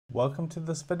Welcome to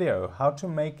this video, how to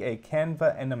make a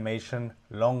Canva animation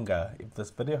longer. If this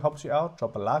video helps you out,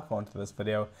 drop a like onto this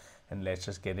video and let's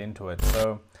just get into it.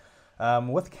 So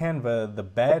with Canva, the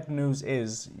bad news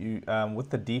is you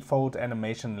with the default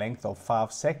animation length of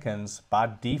 5 seconds,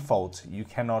 by default, you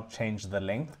cannot change the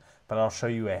length, but I'll show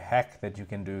you a hack that you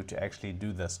can do to actually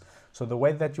do this. So the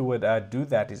way that you would do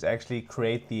that is actually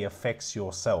create the effects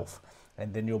yourself,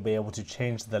 and then you'll be able to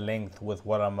change the length with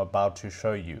what I'm about to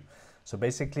show you. So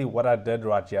basically what I did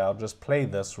right here, I'll just play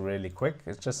this really quick.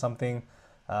 It's just something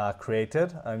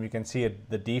created. You can see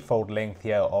the default length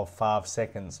here of 5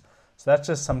 seconds. So that's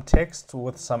just some text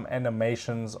with some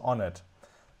animations on it.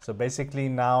 So basically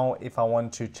now if I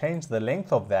want to change the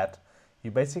length of that,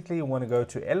 you basically want to go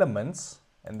to elements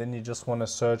and then you just want to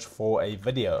search for a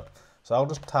video. So I'll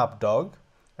just type dog,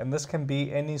 and this can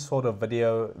be any sort of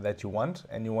video that you want,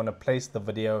 and you want to place the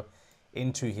video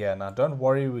into here. Now don't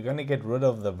worry, we're going to get rid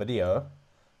of the video,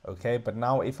 okay? But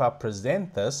now if I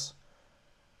present this,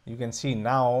 you can see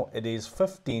now it is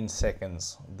 15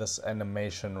 seconds, this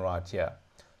animation right here.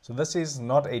 So this is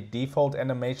not a default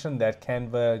animation that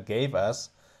Canva gave us,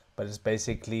 but it's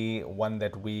basically one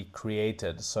that we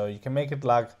created. So you can make it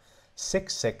like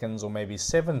 6 seconds or maybe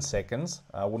 7 seconds.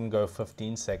 I wouldn't go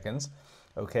 15 seconds,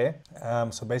 okay?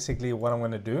 So basically what I'm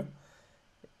going to do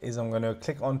is I'm going to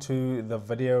click onto the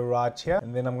video right here,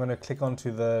 and then I'm going to click onto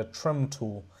the trim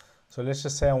tool. So let's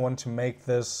just say I want to make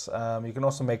this, you can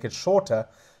also make it shorter.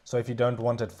 So if you don't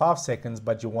want it 5 seconds,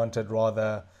 but you want it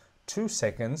rather 2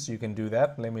 seconds, you can do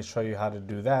that. Let me show you how to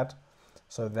do that.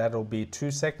 So that'll be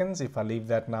 2 seconds. If I leave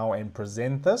that now and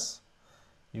present this,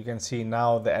 you can see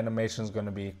now the animation is going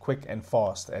to be quick and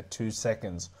fast at 2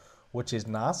 seconds, which is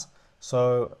nice.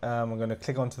 So I'm going to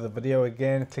click onto the video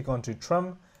again, click onto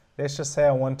trim. Let's just say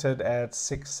I want it at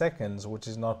 6 seconds, which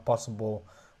is not possible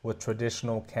with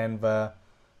traditional Canva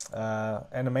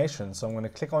animation. So I'm going to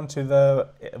click onto the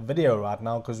video right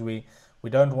now because we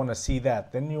don't want to see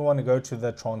that. Then you want to go to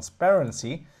the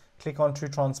transparency, click onto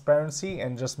transparency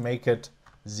and just make it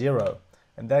 0.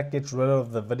 And that gets rid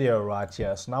of the video right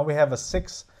here. So now we have a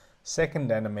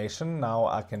 6-second animation. Now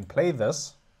I can play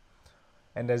this.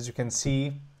 And as you can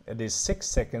see, it is 6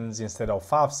 seconds instead of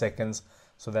 5 seconds.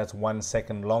 So that's 1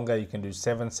 second longer. You can do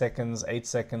 7 seconds, 8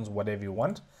 seconds, whatever you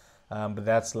want. But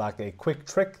that's like a quick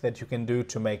trick that you can do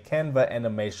to make Canva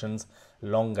animations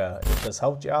longer. If this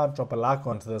helped you out, drop a like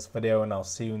onto this video and I'll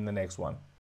see you in the next one.